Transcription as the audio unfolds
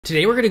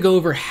Today we're going to go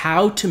over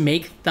how to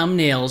make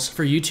thumbnails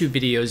for YouTube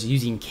videos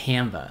using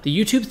Canva. The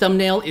YouTube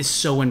thumbnail is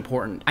so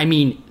important. I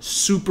mean,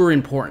 super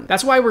important.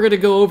 That's why we're going to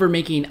go over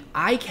making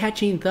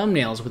eye-catching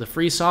thumbnails with a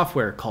free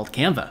software called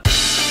Canva.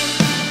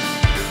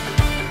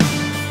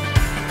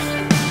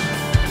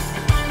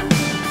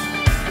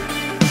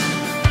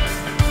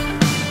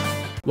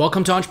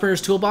 Welcome to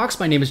Entrepreneur's Toolbox.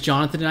 My name is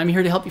Jonathan and I'm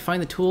here to help you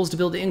find the tools to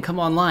build income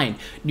online.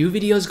 New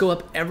videos go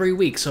up every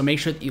week, so make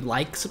sure that you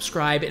like,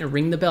 subscribe, and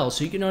ring the bell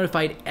so you get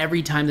notified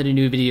every time that a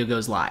new video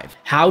goes live.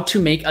 How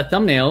to make a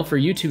thumbnail for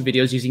YouTube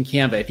videos using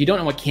Canva. If you don't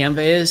know what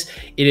Canva is,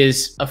 it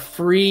is a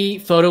free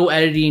photo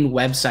editing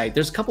website.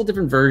 There's a couple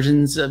different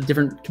versions of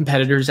different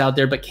competitors out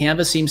there, but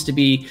Canva seems to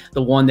be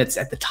the one that's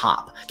at the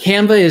top.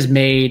 Canva is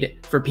made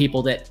for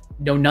people that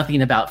know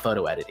nothing about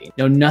photo editing,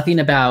 know nothing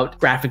about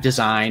graphic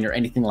design or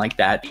anything like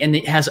that. And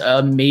it has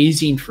an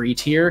amazing free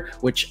tier,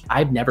 which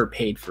I've never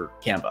paid for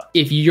Canva.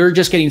 If you're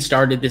just getting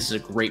started, this is a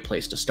great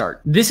place to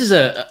start. This is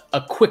a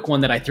quick one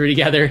that I threw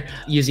together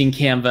using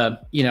Canva,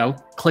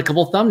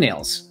 clickable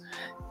thumbnails.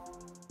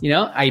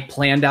 I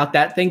planned out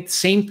that thing.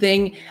 Same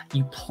thing,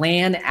 you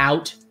plan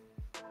out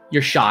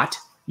your shot.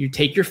 You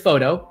take your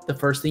photo. The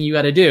first thing you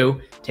got to do,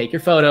 take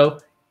your photo.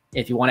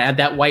 If you want to add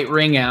that white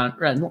ring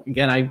out,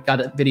 again, I got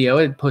a video,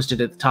 I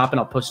posted it at the top and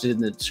I'll post it in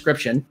the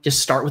description. Just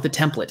start with a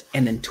template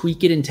and then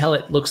tweak it until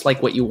it looks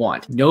like what you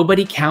want.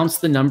 Nobody counts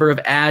the number of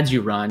ads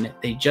you run.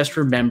 They just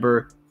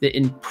remember the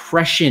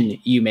impression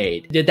you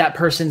made. Did that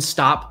person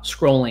stop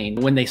scrolling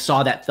when they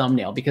saw that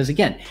thumbnail? Because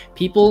again,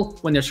 people,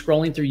 when they're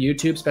scrolling through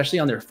YouTube, especially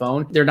on their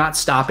phone, they're not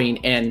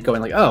stopping and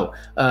going like,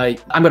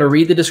 I'm gonna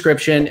read the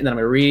description and then I'm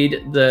gonna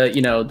read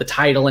the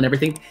title and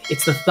everything.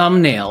 It's the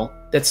thumbnail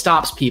that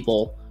stops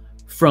people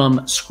from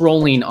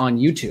scrolling on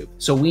YouTube.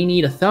 So we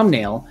need a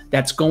thumbnail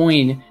that's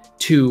going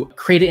to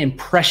create an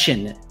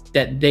impression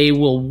that they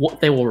will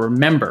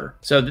remember.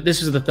 So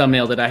this is the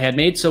thumbnail that I had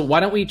made. So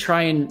why don't we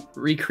try and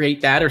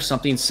recreate that or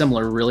something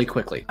similar really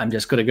quickly? I'm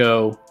just gonna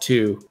go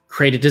to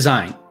create a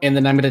design and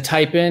then I'm gonna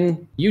type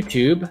in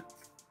YouTube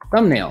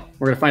thumbnail.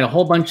 We're gonna find a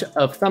whole bunch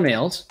of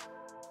thumbnails.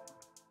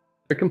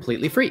 They're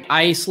completely free.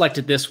 I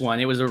selected this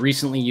one. It was a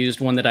recently used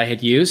one that I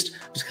had used.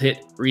 Just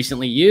hit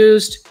recently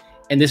used.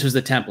 And this was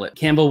the template.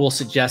 Canva will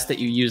suggest that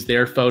you use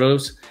their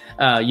photos.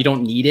 You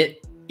don't need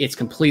it. It's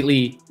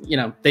completely,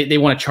 they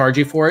want to charge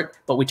you for it,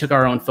 but we took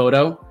our own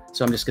photo.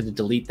 So I'm just going to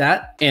delete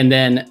that. And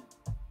then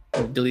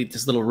delete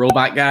this little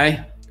robot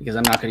guy because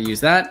I'm not going to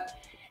use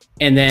that.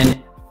 And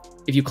then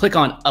if you click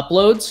on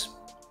uploads,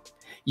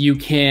 you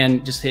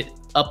can just hit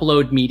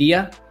upload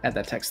media, add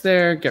that text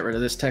there, get rid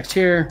of this text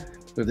here,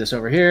 move this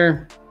over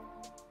here.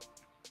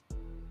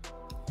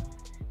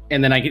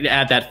 And then I can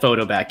add that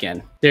photo back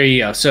in. There you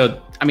go.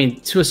 So, I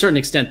mean, to a certain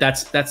extent,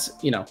 that's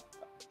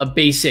a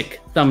basic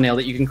thumbnail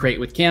that you can create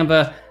with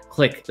Canva.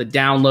 Click the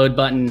download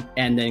button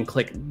and then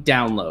click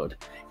download.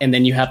 And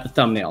then you have the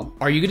thumbnail.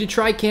 Are you going to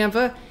try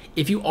Canva?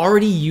 If you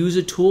already use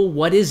a tool,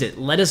 what is it?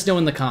 Let us know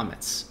in the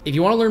comments. If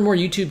you want to learn more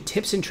YouTube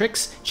tips and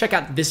tricks, check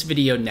out this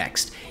video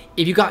next.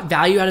 If you got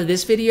value out of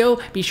this video,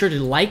 be sure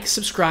to like,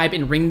 subscribe,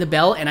 and ring the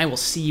bell, and I will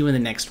see you in the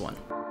next one.